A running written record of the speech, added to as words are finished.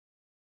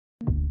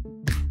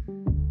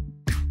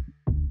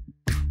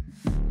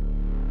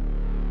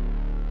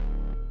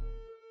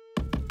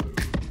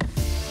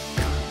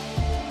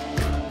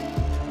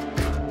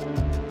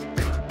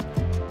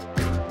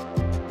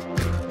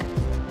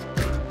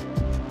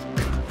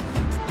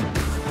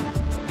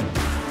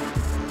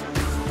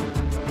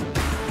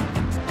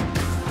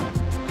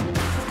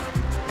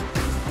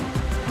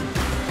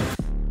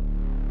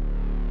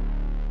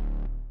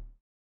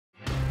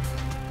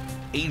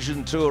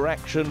Asian Tour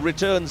action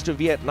returns to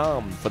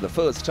Vietnam for the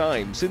first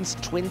time since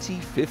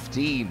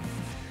 2015.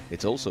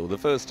 It's also the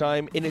first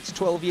time in its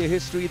 12-year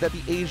history that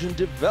the Asian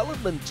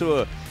Development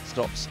Tour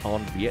stops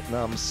on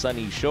Vietnam's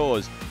sunny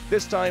shores.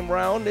 This time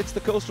round, it's the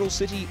coastal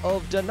city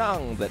of Da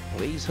Nang that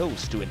plays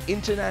host to an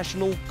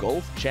international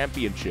golf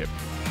championship.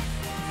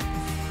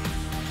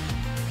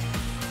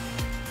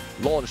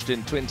 Launched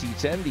in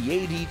 2010, the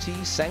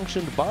ADT,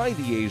 sanctioned by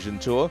the Asian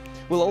Tour,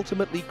 will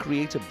ultimately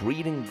create a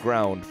breeding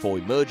ground for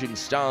emerging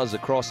stars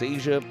across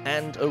Asia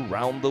and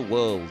around the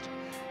world.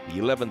 The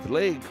 11th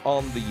leg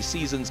on the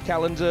season's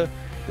calendar,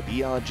 the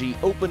BRG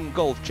Open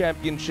Golf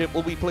Championship,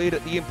 will be played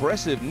at the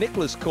impressive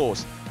Nicholas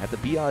course at the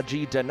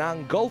BRG Da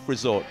Nang Golf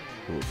Resort,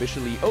 who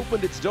officially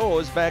opened its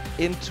doors back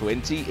in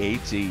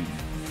 2018.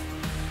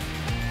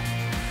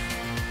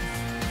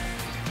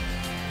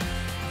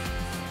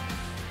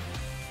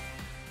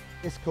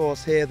 This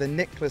course here, the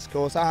Nicholas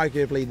course,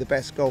 arguably the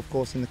best golf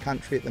course in the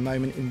country at the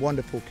moment, in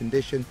wonderful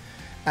condition.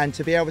 And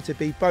to be able to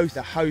be both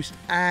the host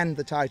and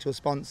the title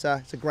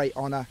sponsor, it's a great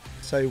honour.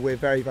 So we're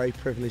very, very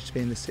privileged to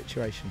be in this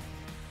situation.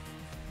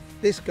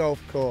 This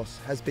golf course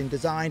has been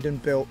designed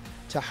and built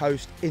to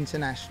host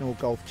international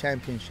golf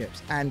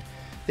championships. And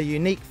the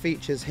unique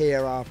features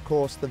here are, of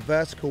course, the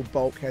vertical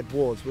bulkhead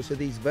walls, which are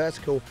these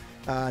vertical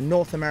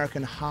North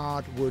American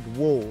hardwood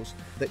walls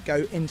that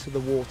go into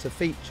the water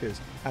features.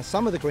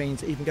 Some of the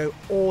greens even go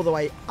all the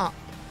way up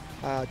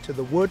to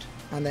the wood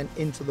and then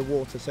into the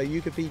water. So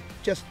you could be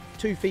just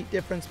 2 feet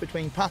difference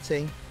between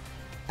putting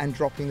and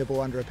dropping the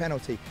ball under a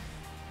penalty.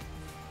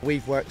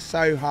 We've worked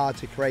so hard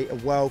to create a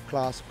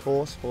world-class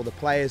course for the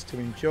players to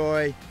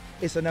enjoy.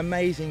 It's an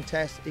amazing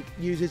test. It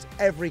uses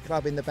every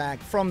club in the bag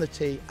from the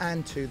tee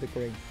and to the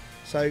green.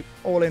 So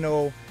all in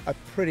all, a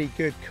pretty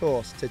good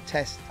course to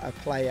test a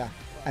player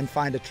and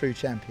find a true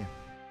champion.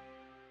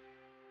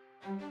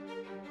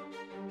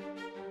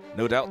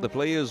 No doubt the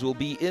players will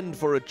be in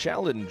for a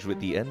challenge with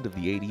the end of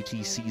the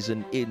ADT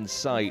season in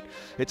sight.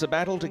 It's a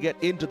battle to get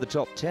into the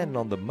top 10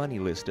 on the money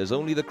list, as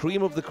only the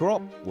cream of the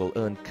crop will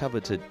earn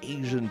coveted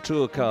Asian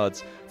Tour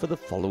cards for the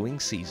following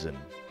season.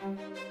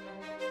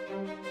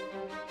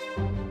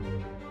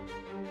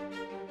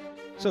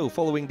 So,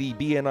 following the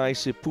BNI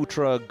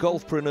Siputra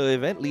Golfpreneur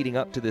event leading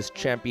up to this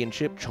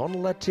championship,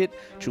 Chonlatit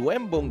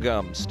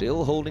Chuembungam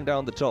still holding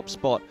down the top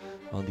spot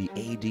on the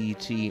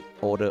ADT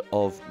Order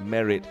of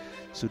Merit.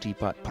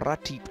 Sutipat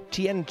Pratip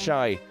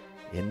Tienchai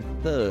in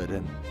third,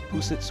 and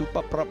Pusit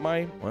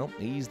Supapratmai, well,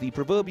 he's the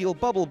proverbial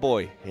bubble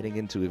boy heading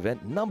into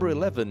event number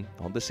 11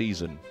 on the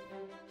season.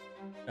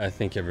 I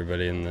think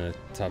everybody in the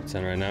top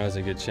 10 right now has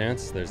a good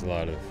chance. There's a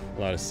lot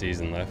of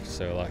season left,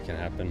 so a lot can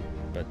happen.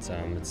 But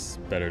it's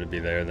better to be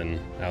there than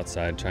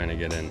outside trying to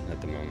get in at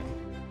the moment.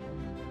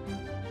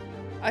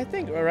 I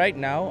think right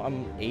now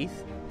I'm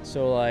 8th,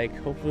 so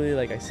hopefully,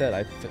 like I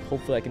said,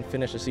 hopefully I can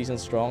finish the season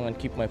strong and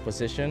keep my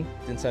position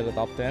inside the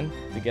top 10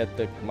 to get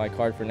my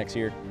card for next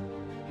year.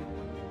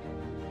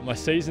 My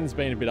season's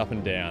been a bit up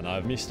and down.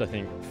 I've missed, I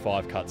think,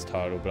 5 cuts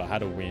total, but I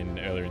had a win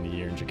earlier in the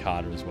year in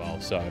Jakarta as well.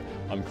 So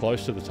I'm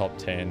close to the top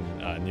 10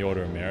 in the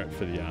Order of Merit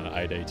for the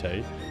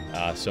ADT.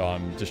 So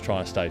I'm just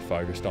trying to stay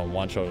focused on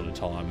one shot at a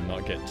time and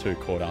not get too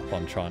caught up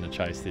on trying to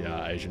chase the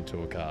Asian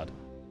Tour card.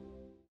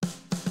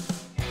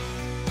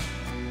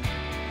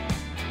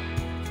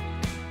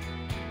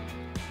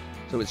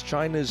 So it's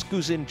China's Gu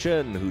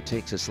Xinchen who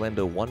takes a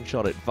slender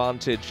one-shot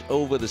advantage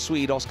over the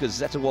Swede Oscar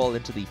Zetterwall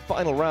into the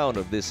final round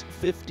of this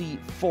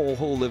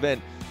 54-hole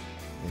event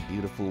in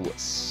beautiful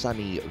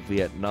sunny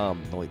Vietnam.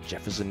 Lloyd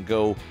Jefferson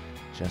Go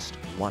just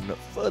one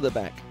further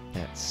back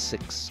at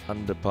 6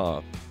 under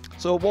par.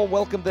 So a warm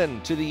welcome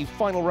then to the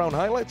final round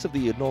highlights of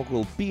the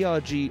inaugural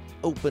BRG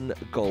Open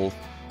Golf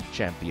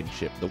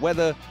Championship. The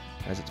weather,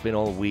 as it's been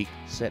all week,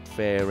 set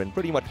fair and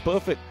pretty much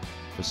perfect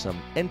for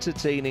some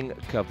entertaining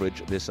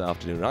coverage this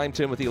afternoon. I'm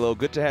Timothy Lowe.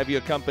 Good to have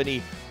your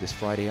company this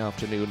Friday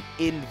afternoon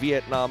in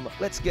Vietnam.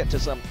 Let's get to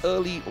some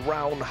early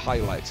round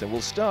highlights, and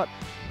we'll start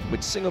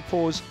with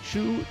Singapore's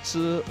Chu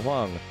Tze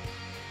Huang.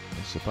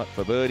 It's a putt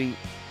for birdie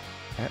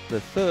at the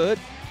third,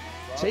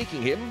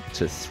 taking him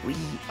to 3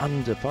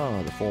 under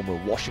par. The former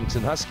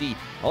Washington Husky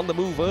on the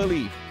move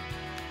early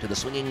to the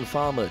swinging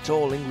farmer,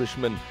 tall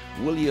Englishman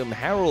William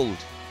Harold.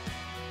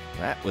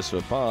 That was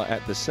for par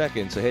at the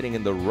second, so heading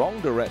in the wrong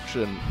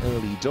direction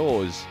early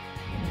doors.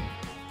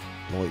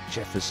 Lloyd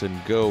Jefferson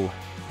Go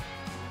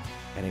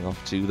heading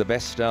off to the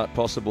best start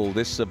possible.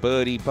 This a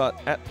birdie putt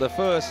at the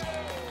first.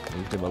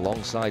 Moved him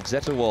alongside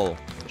Zetterwall,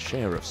 a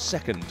share of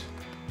second.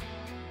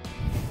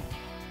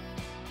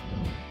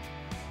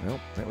 Well,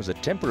 that was a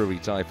temporary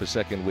tie for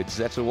second with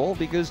Zetterwall,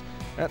 because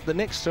at the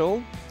next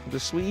hole, the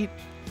Swede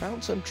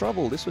found some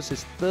trouble. This was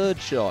his third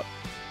shot.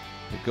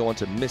 He'd go on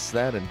to miss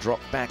that and drop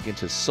back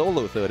into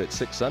solo third at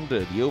 6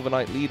 under. The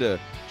overnight leader,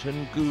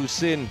 Chen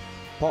Gu-sin,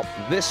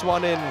 popped this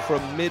one in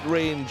from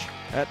mid-range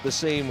at the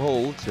same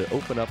hole to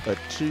open up a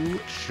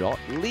 2-shot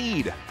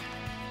lead.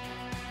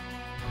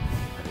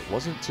 And it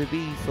wasn't to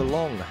be for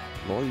long.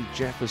 Lloyd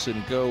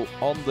Jefferson go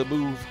on the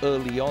move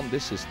early on.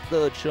 This is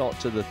third shot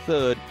to the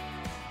third.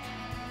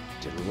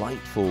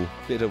 Delightful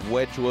bit of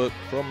wedge work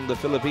from the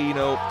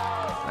Filipino.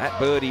 That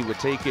birdie would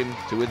take him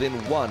to within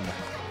 1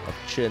 of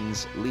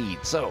Chen's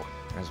lead. So,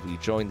 as we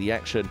join the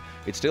action,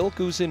 it's still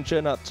Gu-sin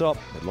Chen up top,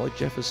 but Lloyd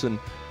Jefferson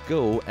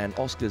Go and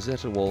Oscar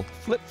Zetterwall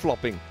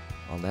flip-flopping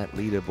on that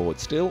leaderboard.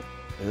 Still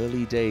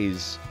early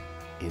days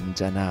in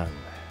Da Nang.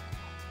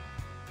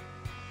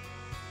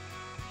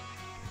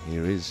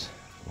 Here is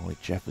Lloyd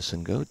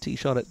Jefferson Go, tee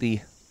shot at the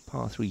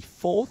par 3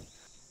 fourth.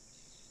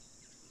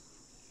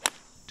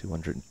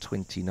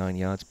 229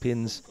 yards,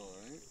 pins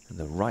in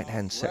the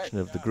right-hand section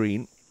of the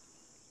green.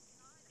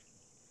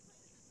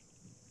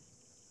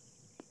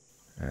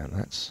 And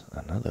that's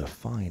another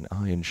fine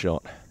iron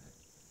shot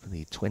for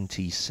the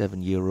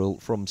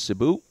 27-year-old from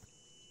Cebu.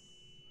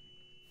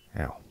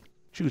 Now,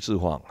 Chu Tzu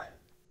Huang.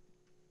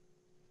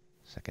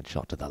 Second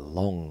shot to the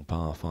long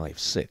par 5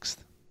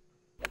 sixth.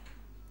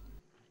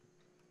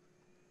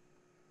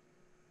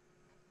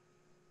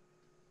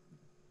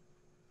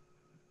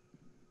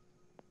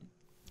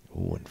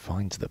 Oh, and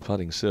finds the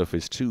putting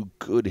surface. 2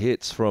 good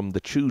hits from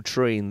the Chu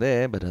train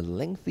there, but a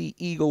lengthy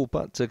eagle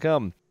putt to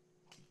come.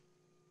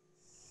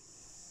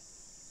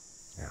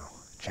 Now,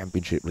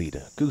 championship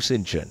leader,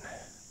 Gu-sin Chen.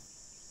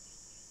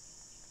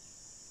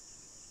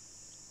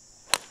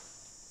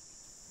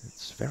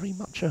 It's very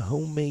much a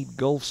homemade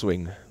golf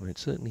swing. It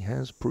certainly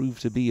has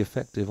proved to be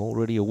effective.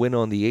 Already a win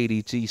on the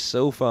ADT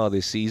so far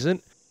this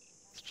season.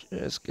 It's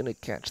just going to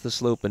catch the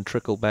slope and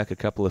trickle back a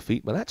couple of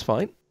feet, but that's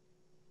fine.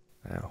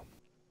 Now,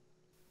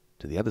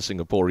 to the other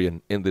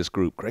Singaporean in this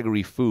group,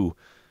 Gregory Fu.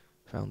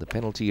 Found the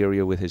penalty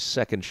area with his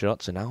second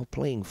shot, so now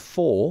playing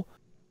 4.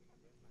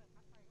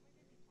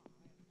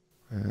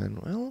 And,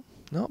 well,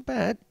 not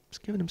bad. He's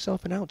given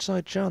himself an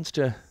outside chance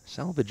to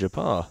salvage a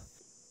par.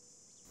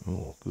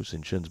 Oh,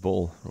 Gu-sin Chen's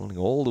ball rolling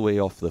all the way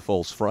off the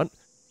false front.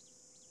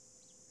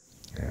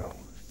 Now,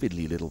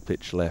 fiddly little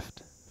pitch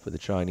left for the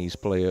Chinese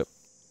player.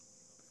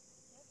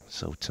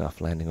 So tough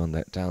landing on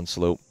that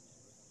downslope.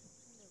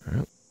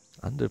 Well,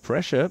 under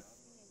pressure.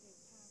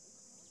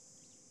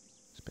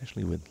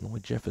 Especially with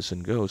Lloyd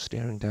Jefferson Go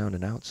staring down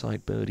an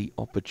outside birdie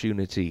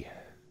opportunity.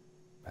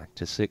 Back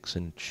to 6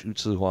 and Chu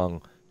Tzu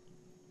Huang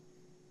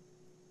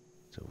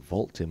to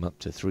vault him up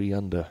to 3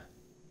 under.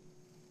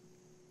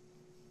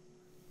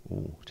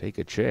 Ooh, take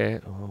a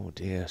chair. Oh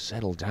dear,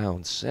 settle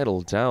down,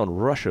 settle down.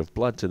 Rush of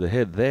blood to the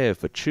head there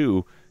for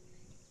Chu.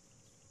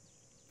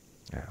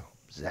 Now,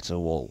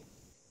 Zetterwall.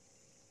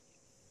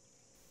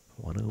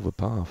 1 over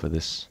par for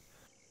this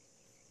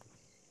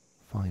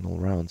final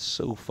round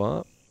so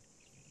far.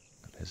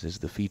 This is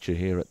the feature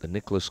here at the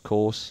Nicholas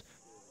course.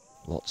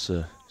 Lots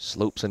of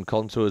slopes and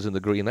contours in the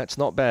green. That's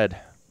not bad.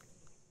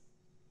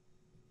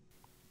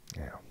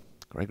 Now,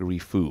 Gregory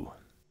Fu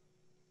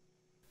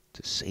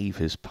to save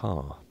his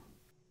par.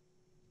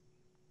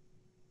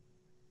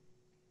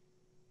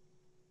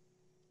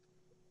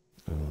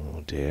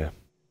 Oh dear.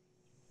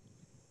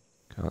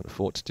 Can't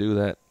afford to do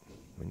that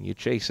when you're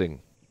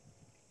chasing.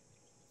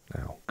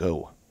 Now,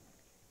 go.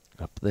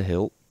 Up the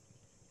hill.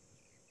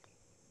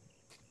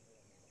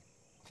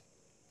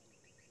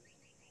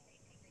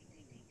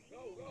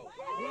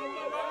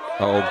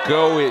 Oh,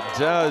 go it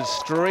does.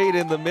 Straight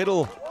in the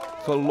middle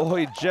for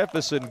Lloyd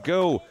Jefferson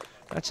Go.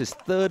 That's his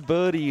 3rd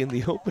birdie in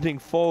the opening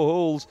 4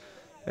 holes,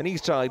 and he's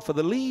tied for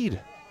the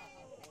lead.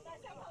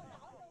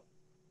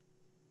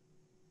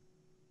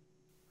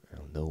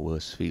 Well, no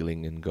worse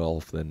feeling in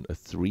golf than a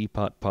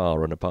 3-putt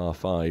par on a par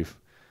 5.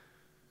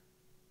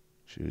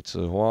 Chu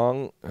Tzu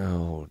Huang.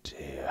 Oh,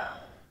 dear.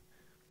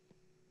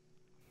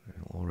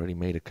 Already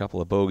made a couple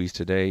of bogeys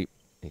today.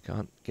 He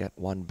can't get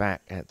one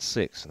back at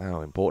 6.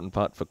 Now, important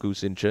putt for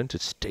Gu-sin Chen to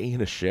stay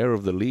in a share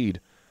of the lead.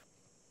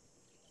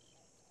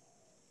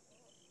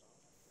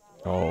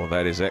 Oh,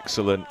 that is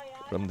excellent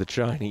from the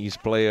Chinese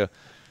player.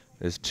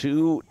 There's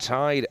 2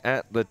 tied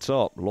at the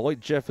top.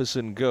 Lloyd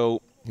Jefferson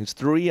Go. He's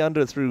 3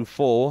 under through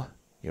 4.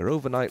 Your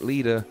overnight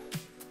leader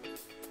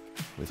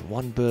with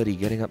 1 birdie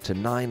getting up to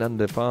 9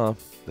 under par.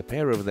 The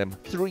pair of them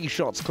 3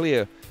 shots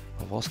clear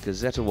of Oscar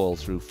Zetterwall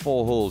through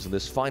 4 holes in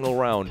this final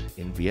round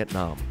in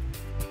Vietnam.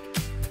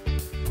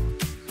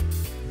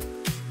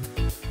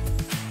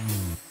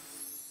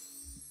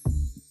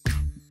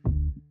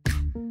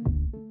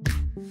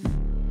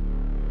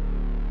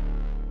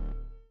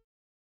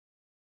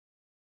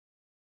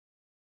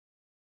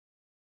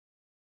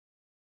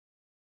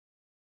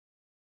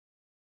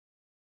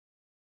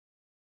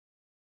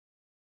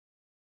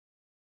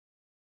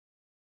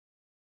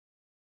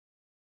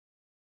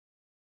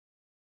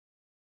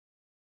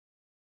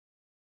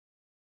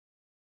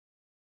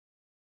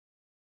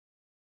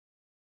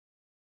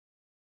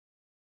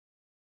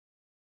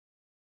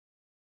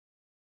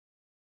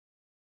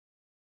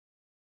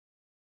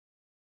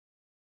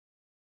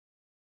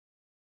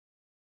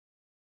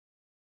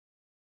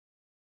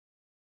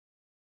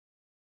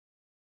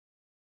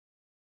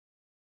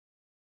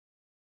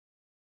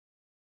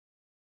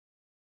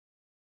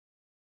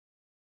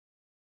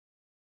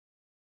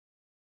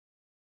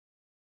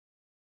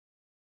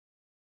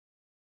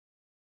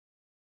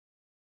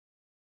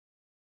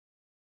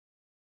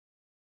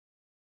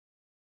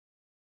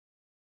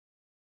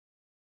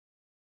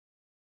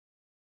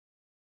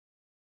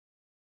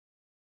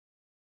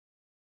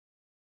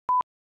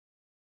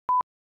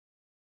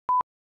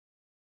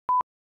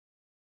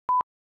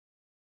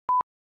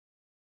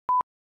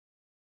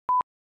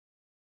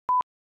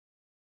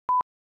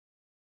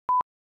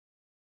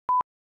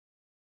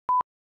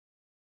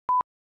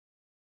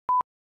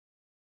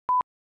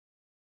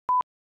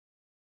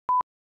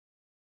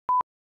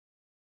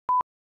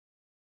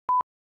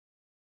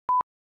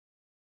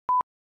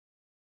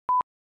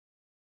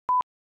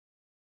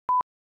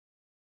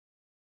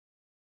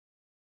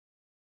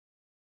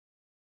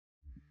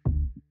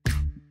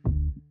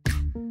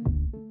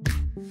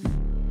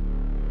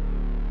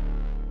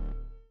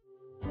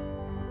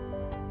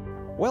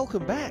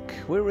 Welcome back.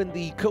 We're in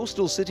the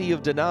coastal city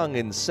of Da Nang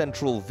in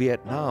central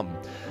Vietnam.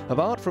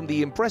 Apart from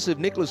the impressive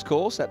Nicholas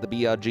course at the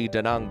BRG Da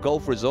Nang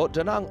Golf Resort,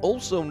 Da Nang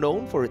also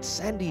known for its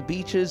sandy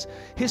beaches,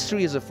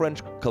 history as a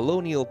French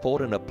colonial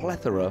port, and a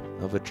plethora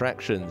of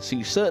attractions.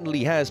 She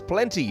certainly has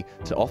plenty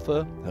to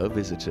offer her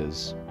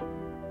visitors.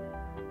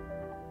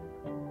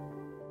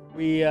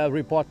 We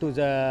report to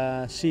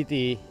the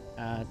city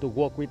to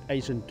work with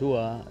Asian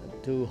Tour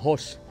to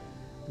host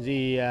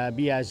the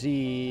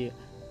BRG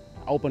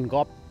Open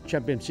Golf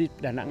Championship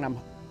Da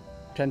Nang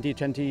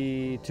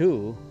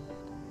 2022.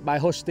 By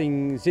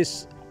hosting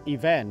this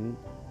event,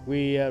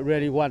 we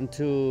really want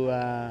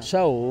to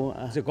show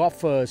the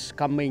golfers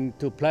coming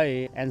to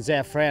play and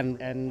their friends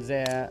and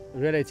their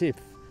relatives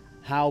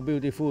how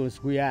beautiful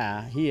we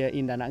are here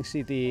in Da Nang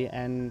City,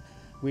 and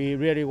we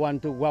really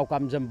want to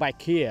welcome them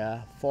back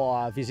here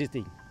for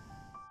visiting.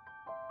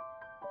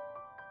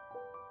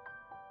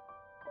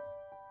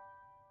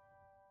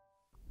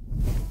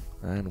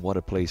 And what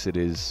a place it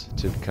is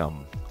to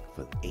come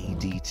for the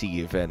ADT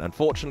event.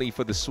 Unfortunately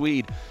for the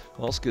Swede,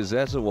 Oscar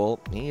Zetterwall,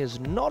 he is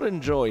not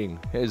enjoying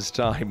his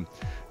time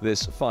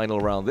this final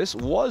round. This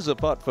was a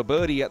putt for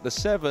birdie at the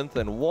 7th,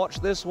 and watch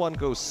this one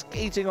go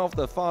skating off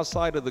the far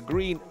side of the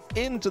green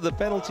into the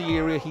penalty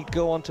area. He'd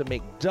go on to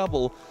make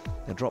double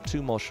and drop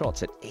 2 more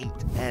shots at 8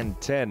 and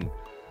 10.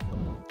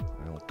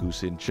 Well, Koo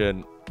Sin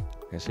Chun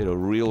has hit a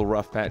real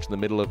rough patch in the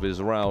middle of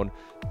his round.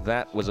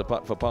 That was a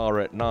putt for par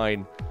at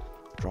 9.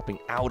 Dropping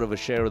out of a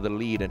share of the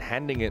lead and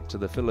handing it to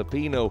the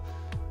Filipino.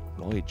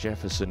 Lloyd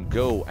Jefferson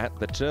go at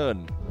the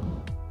turn.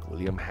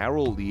 William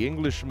Harrell, the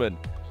Englishman.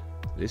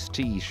 This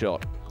tee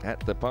shot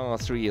at the par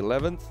 3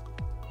 11th.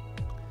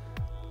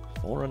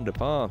 4 under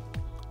par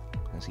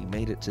as he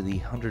made it to the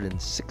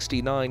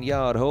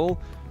 169-yard hole.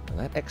 And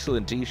that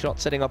excellent tee shot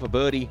setting up a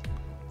birdie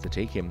to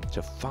take him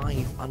to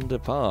 5 under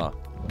par.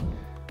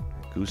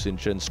 Koo Sin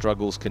Chun's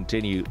struggles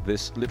continue.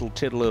 This little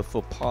tiddler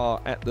for par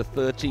at the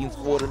 13th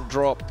wouldn't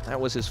drop. That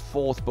was his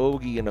 4th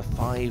bogey in a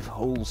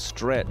 5-hole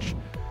stretch.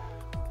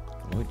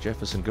 Lloyd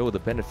Jefferson go, the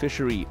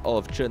beneficiary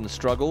of Chun's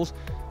struggles.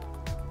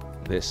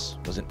 This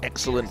was an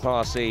excellent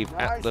par save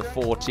at the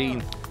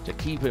 14th to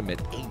keep him at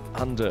 8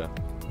 under.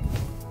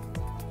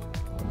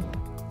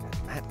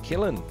 And Matt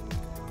Killen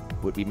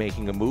would be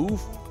making a move,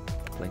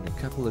 playing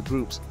a couple of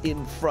groups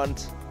in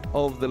front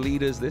of the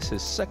leaders. This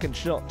is second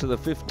shot to the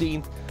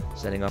 15th.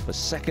 Setting up a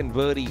second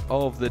birdie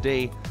of the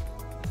day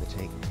to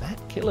take Matt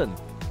Killen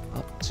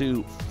up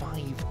to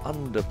 5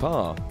 under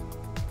par.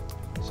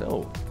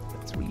 So,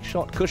 a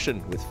 3-shot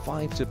cushion with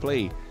 5 to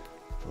play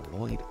for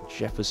Lloyd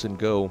Jefferson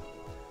go.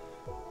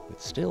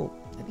 But still,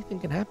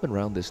 anything can happen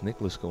around this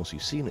Nicholas course.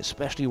 You've seen it,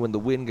 especially when the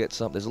wind gets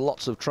up. There's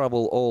lots of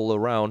trouble all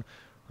around,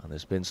 and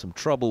there's been some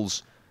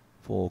troubles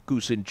for Koo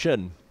Sin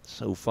Chun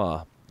so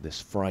far this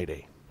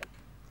Friday.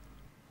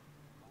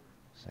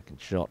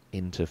 Second shot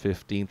into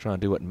 15, trying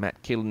to do what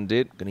Matt Killen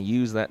did. Going to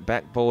use that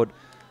backboard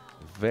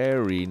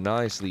very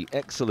nicely.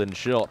 Excellent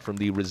shot from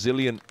the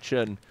resilient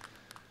Chun.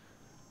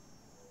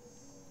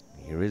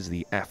 Here is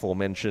the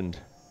aforementioned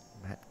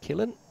Matt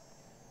Killen.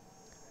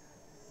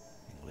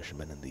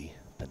 Englishman in the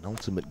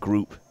penultimate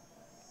group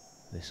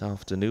this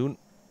afternoon.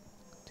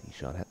 Tee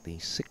shot at the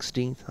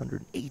 16th,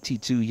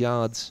 182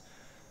 yards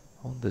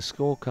on the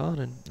scorecard.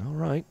 And all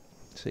right,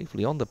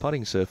 safely on the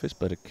putting surface,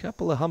 but a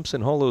couple of humps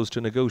and hollows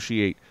to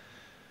negotiate.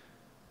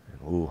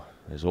 Oh,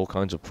 there's all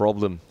kinds of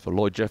problem for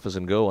Lloyd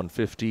Jefferson go on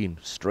 15.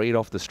 Straight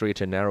off the straight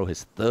and narrow,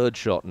 his 3rd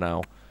shot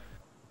now.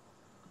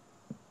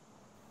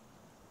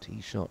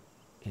 Tee shot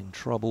in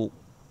trouble.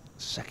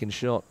 Second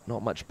shot,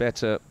 not much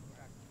better.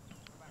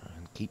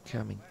 And keep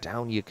coming.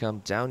 Down you come,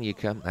 down you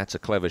come. That's a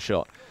clever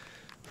shot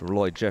for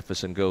Lloyd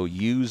Jefferson go,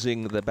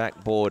 using the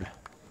backboard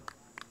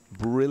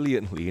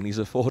brilliantly. And he's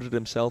afforded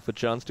himself a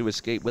chance to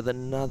escape with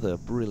another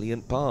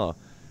brilliant par.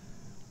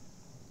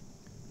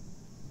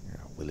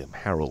 Now, William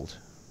Harrell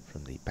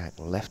from the back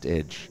left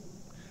edge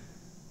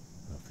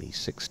of the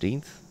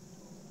 16th.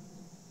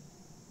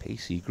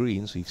 Pacey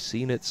greens, we've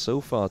seen it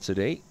so far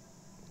today.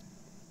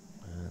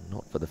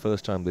 Not for the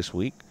first time this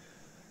week.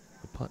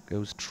 The putt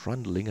goes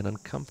trundling, an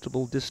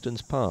uncomfortable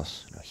distance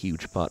pass. A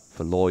huge putt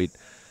for Lloyd.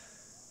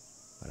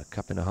 About a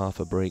cup and a half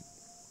a break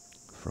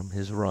from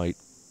his right.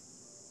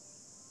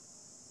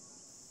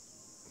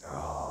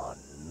 Oh,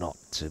 not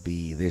to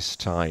be this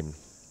time.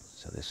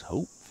 So there's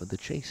hope for the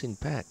chasing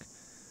pack.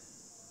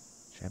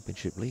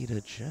 Championship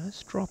leader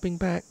just dropping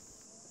back.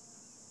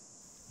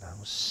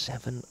 Now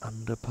 7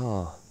 under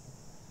par.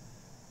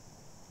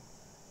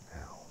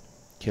 Now,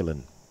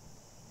 Killen.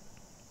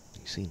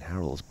 You've seen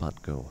Harrell's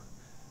putt go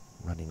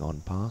running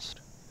on past.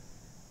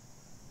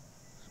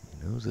 So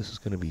he knows this is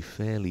going to be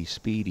fairly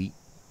speedy.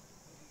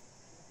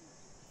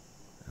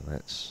 And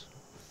that's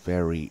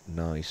very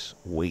nice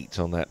weight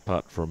on that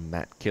putt from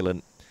Matt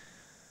Killen.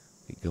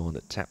 He go on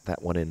to tap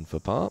that one in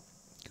for par.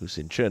 Koo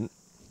Sin Chun.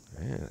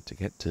 Yeah, to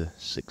get to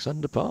 6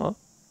 under par.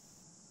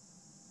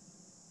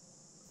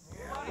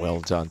 Yeah,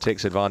 well done.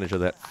 Takes advantage of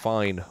that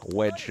fine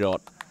wedge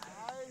shot.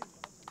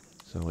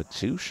 So a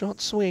two-shot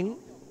swing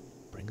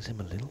brings him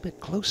a little bit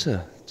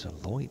closer to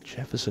Lloyd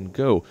Jefferson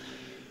go.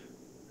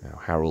 Now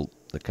Harold,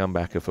 the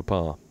comebacker for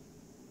par.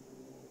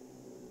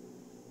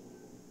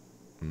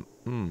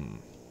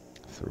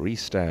 Three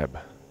stab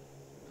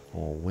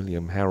for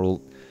William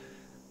Harold.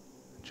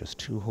 Just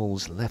 2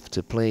 holes left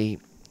to play.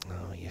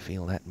 Oh, you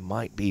feel that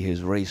might be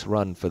his race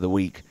run for the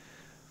week.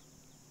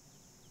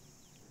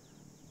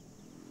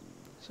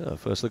 So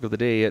first look of the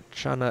day at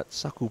Chanat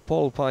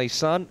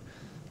Sakupolpai-san.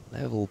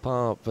 Level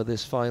par for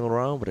this final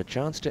round, but a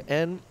chance to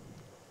end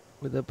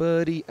with a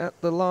birdie at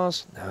the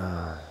last.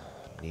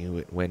 Knew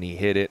it when he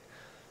hit it.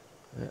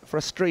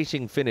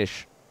 Frustrating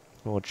finish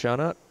for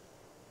Chanat.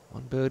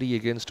 1 birdie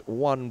against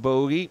 1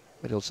 bogey,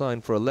 but he'll sign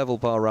for a level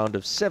par round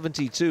of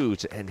 72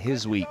 to end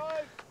his week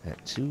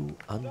at 2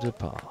 under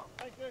par.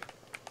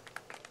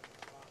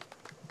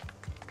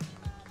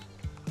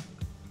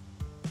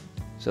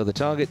 So the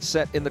target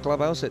set in the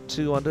clubhouse at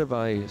 2 under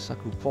by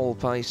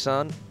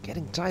Sakupolpai-san.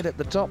 Getting tight at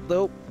the top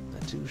though.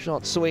 A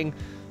 2-shot swing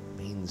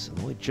means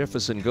Lloyd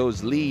Jefferson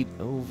goes lead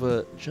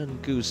over Chen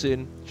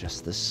Gusin.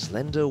 Just the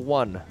slender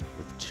 1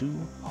 with 2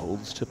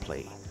 holes to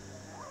play.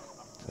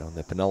 So on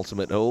the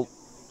penultimate hole,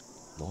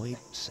 Lloyd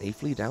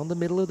safely down the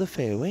middle of the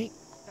fairway.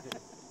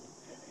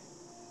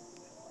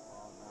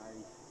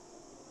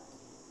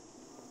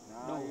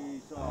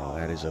 Oh,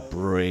 that is a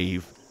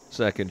brave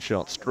second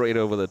shot straight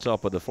over the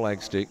top of the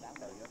flagstick.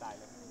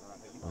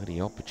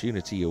 Mighty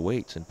opportunity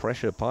awaits and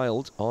pressure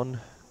piled on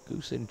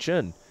Gusin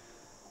Chen.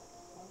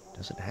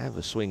 Doesn't have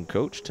a swing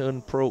coach,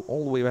 turned pro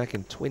all the way back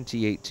in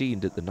 2018,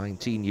 did the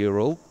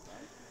 19-year-old.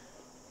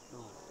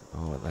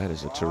 Oh, and that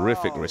is a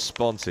terrific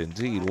response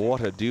indeed.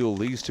 What a duel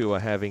these two are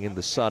having in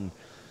the sun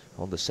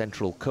on the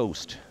Central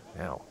Coast.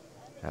 Now,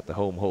 at the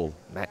home hole,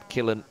 Matt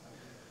Killen.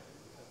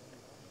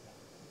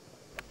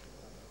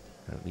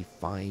 Only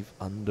 5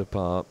 under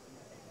par.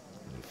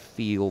 You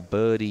feel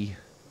birdie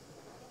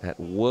at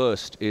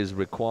worst is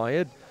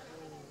required.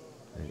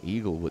 An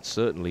eagle would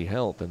certainly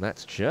help, and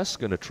that's just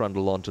going to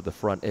trundle onto the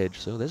front edge.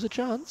 So there's a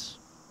chance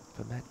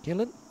for Matt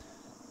Killen.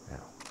 Now,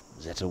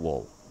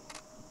 Zetterwall.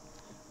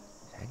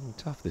 Hanging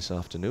tough this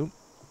afternoon.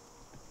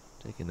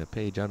 Taking a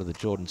page out of the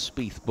Jordan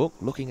Spieth book,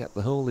 looking at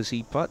the hole as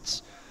he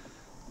putts.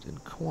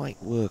 Didn't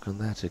quite work on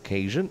that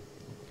occasion.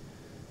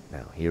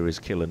 Now here is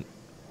Killen.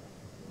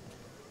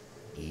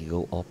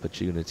 Eagle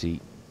opportunity.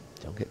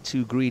 Don't get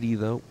too greedy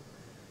though.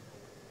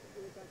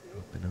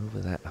 Up and over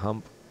that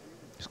hump.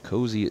 Just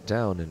cozy it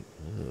down, and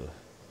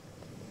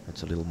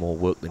that's a little more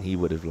work than he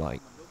would have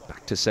liked.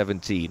 Back to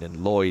 17,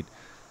 and Lloyd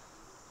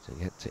to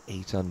get to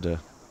 8 under.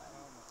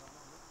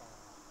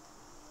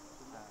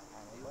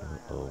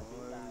 Uh-oh.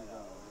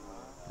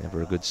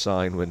 Never a good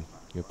sign when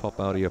you pop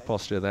out of your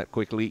posture that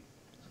quickly.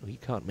 So he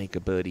can't make a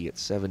birdie at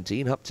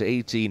 17, up to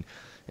 18.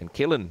 And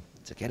Killen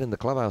to get in the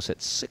clubhouse at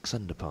 6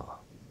 under par.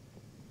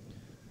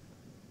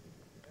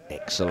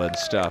 Excellent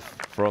stuff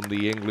from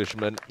the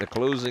Englishman. The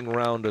closing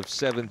round of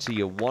 70,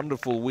 a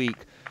wonderful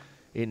week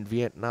in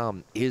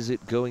Vietnam. Is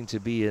it going to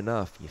be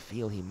enough? You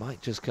feel he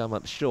might just come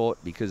up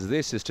short, because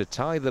this is to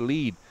tie the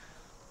lead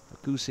for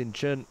Gusin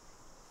Chen.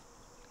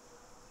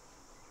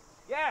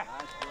 Yeah.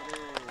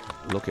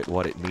 Look at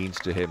what it means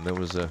to him. There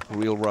was a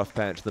real rough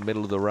patch in the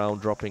middle of the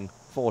round, dropping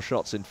 4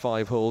 shots in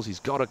 5 holes. He's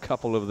got a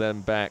couple of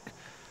them back.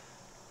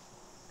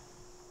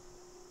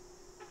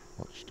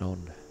 Watched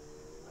on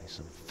by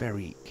some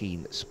very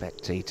keen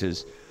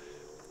spectators.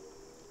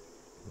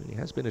 Really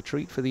has been a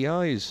treat for the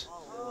eyes.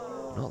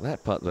 Not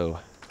that putt though.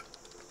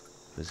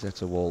 For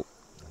Zetterwall,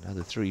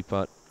 another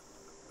 3-putt.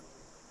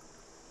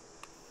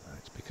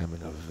 It's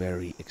becoming a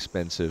very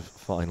expensive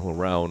final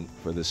round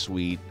for the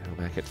Swede. Now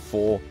back at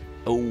 4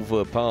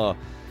 over par.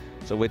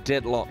 So we're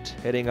deadlocked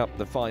heading up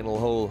the final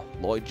hole.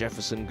 Lloyd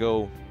Jefferson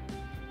go.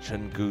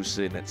 Chen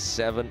Gusin at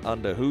 7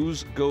 under.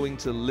 Who's going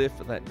to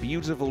lift that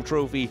beautiful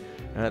trophy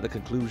at the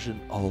conclusion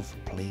of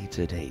play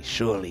today?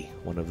 Surely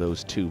one of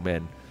those 2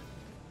 men.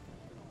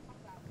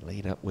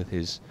 Laid up with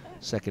his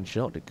second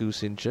shot to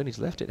Gusin Chen. He's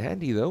left it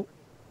handy though.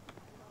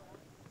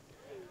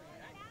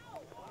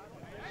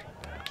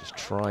 Just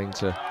trying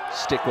to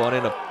stick one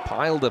in, a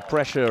pile the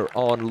pressure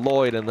on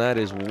Lloyd, and that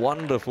is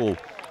wonderful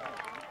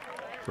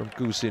from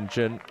Gusin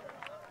Chen.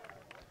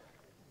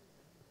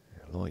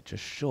 Lloyd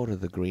just short of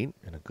the green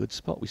in a good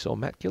spot. We saw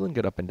Matt Killen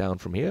get up and down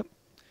from here.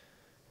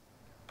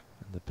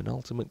 And the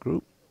penultimate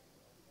group.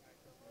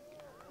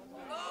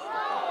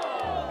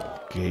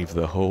 Oh, gave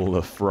the hole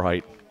a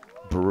fright.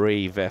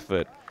 Brave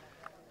effort.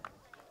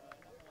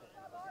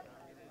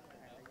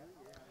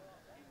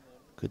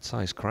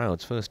 Good-sized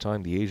crowds. First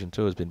time the Asian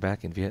Tour has been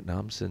back in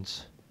Vietnam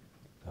since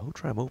the Ho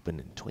Tram Open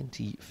in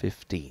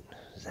 2015.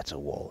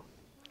 Zetterwall.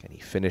 Can he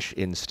finish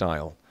in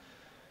style?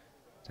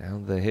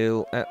 Down the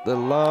hill at the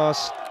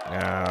last.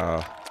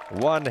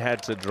 One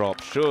had to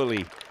drop,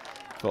 surely,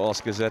 for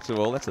Oscar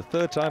Zetterwall. That's the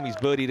 3rd time he's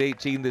birdied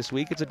 18 this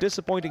week. It's a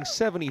disappointing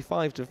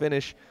 75 to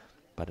finish,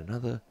 but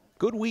another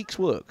good week's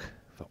work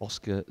for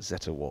Oscar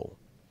Zetterwall.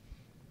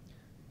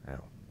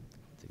 Now,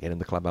 to get in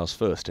the clubhouse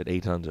first at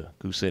 8 under,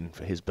 Gusin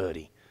for his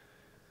birdie.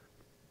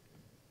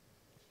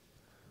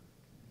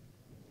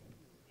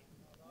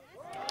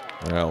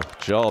 Well,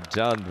 job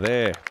done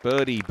there.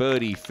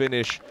 Birdie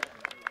finish.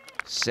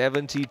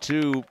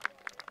 72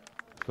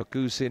 for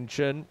Gu Sin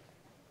Chen.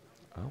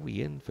 Are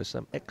we in for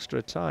some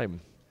extra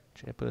time?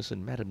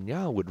 Chairperson Madam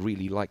Nya would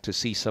really like to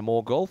see some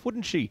more golf,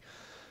 wouldn't she?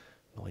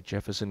 Lloyd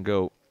Jefferson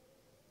go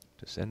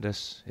to send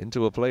us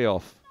into a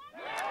playoff.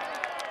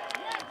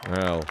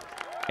 Well,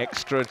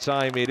 extra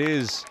time it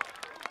is.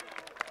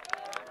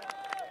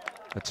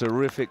 A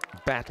terrific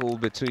battle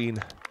between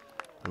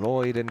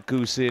Lloyd and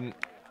Gu Sin.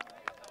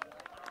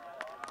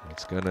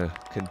 It's gonna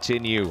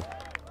continue.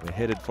 We're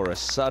headed for a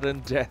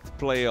sudden death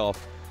playoff.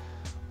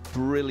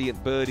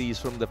 Brilliant birdies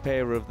from the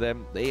pair of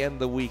them. They end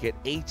the week at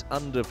 8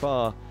 under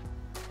par.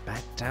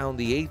 Back down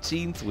the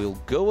 18th, we'll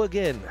go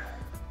again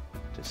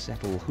to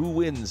settle who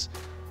wins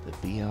the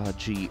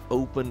BRG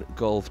Open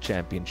Golf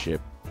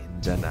Championship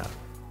in Da Nang.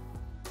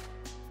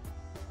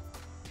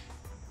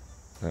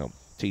 Now,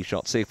 tee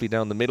shot safely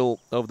down the middle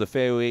of the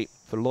fairway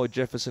for Lloyd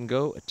Jefferson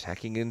go,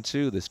 attacking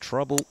into this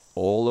trouble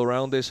all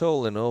around this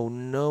hole, and oh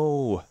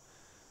no,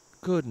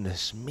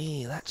 goodness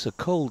me, that's a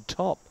cold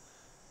top.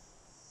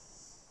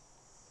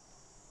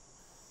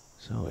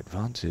 So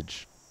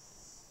advantage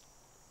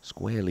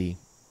squarely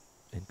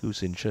in Gu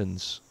Sin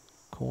Chen's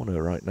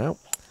corner right now.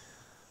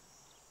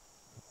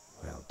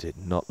 Well, did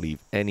not leave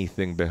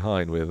anything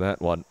behind with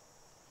that one.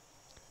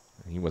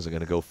 He wasn't going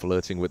to go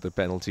flirting with the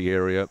penalty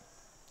area.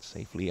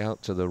 Safely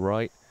out to the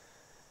right.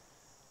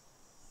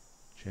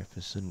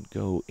 Jefferson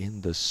go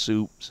in the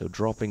soup, so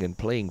dropping and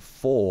playing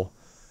 4.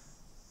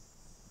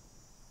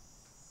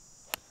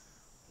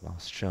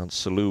 Last chance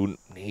saloon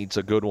needs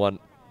a good one.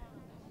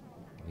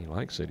 He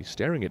likes it, he's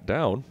staring it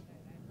down.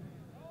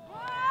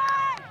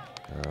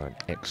 An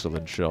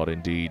excellent shot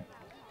indeed.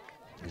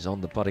 He's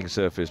on the putting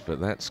surface, but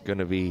that's going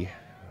to be,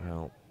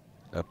 well,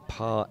 a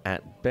par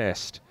at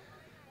best.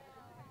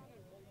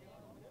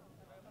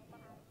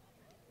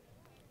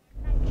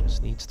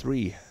 Just needs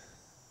 3.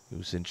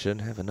 Gu Sin Chen,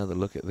 have another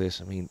look at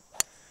this. I mean,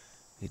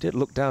 he did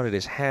look down at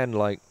his hand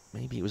like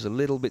maybe it was a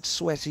little bit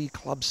sweaty,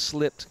 club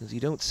slipped, because you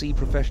don't see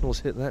professionals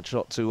hit that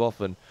shot too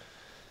often.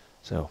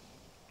 So,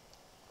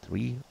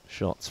 3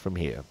 shots from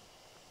here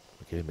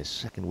will give him his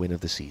 2nd win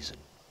of the season.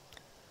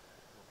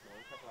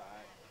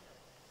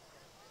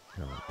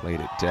 Oh, played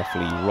it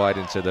deftly right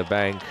into the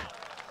bank.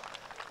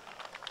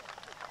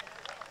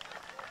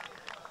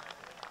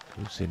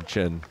 Gu Sin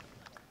Chen.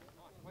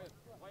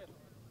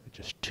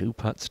 Just 2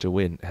 putts to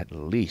win at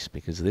least,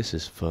 because this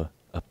is for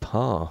a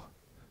par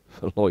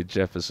for Lloyd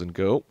Jefferson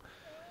go.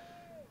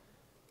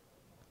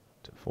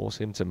 To force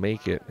him to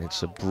make it,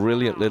 it's a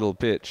brilliant little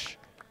pitch.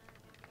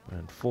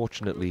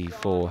 Unfortunately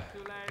for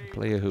a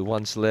player who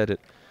once led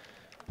it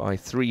by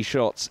 3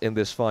 shots in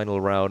this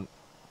final round,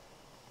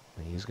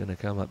 he's going to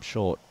come up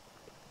short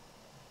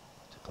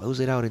to close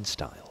it out in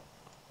style.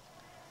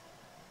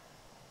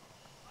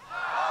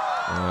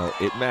 Well,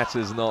 it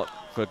matters not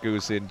for Gu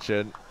Sin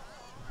Chen.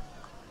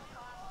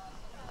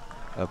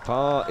 A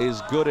par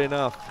is good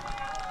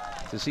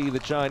enough to see the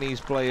Chinese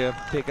player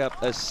pick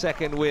up a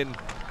 2nd win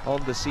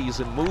on the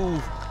season,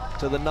 move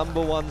to the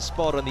 #1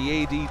 spot on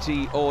the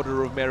ADT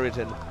Order of Merit,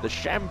 and the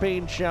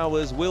champagne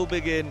showers will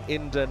begin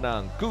in Da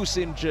Nang. Gu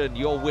Sin Chen,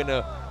 your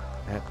winner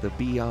at the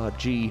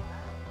BRG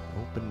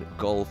Open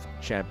Golf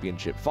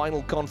Championship.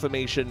 Final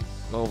confirmation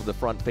of the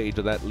front page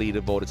of that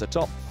leaderboard. It's a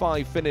top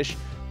 5 finish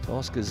for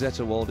Oscar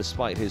Zetterwald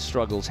despite his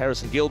struggles.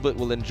 Harrison Gilbert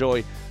will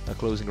enjoy a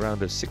closing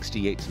round of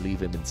 68 to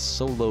leave him in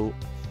solo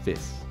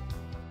 5th.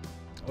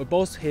 We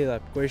both hit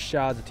a great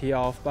shot to tee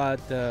off, but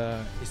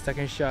his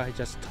 2nd shot, he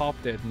just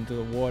topped it into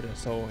the water.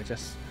 So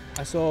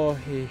I saw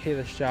he hit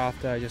a shot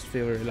after, I just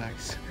feel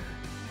relaxed.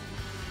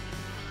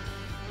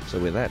 So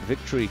with that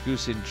victory, Gu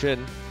Sin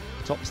Chen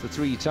tops the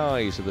 3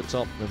 ties to the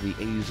top of the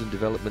Asian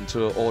Development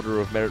Tour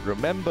Order of Merit.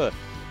 Remember,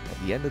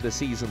 at the end of the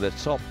season, the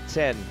top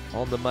 10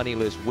 on the money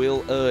list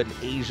will earn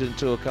Asian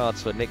Tour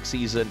cards for next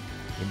season.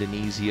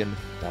 Indonesian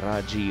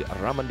BRG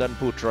Ramadan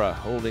Putra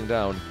holding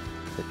down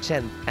the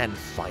 10th and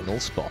final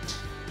spot.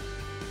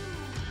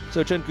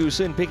 So Chen Gu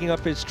Sin picking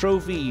up his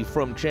trophy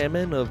from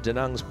chairman of Da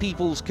Nang's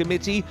People's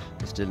Committee,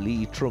 Mr.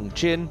 Lee Trung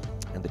Chin,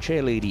 and the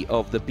chairlady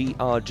of the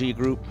BRG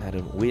group,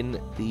 Madam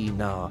Win Thi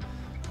Na.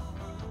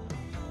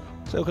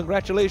 So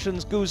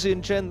congratulations, Gu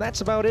Sin Chen.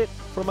 That's about it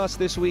from us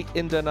this week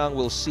in Da Nang.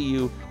 We'll see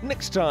you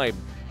next time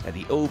at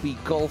the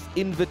OB Golf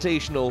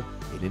Invitational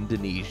in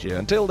Indonesia.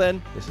 Until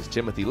then, this is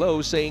Timothy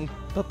Lowe saying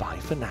bye-bye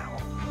for now.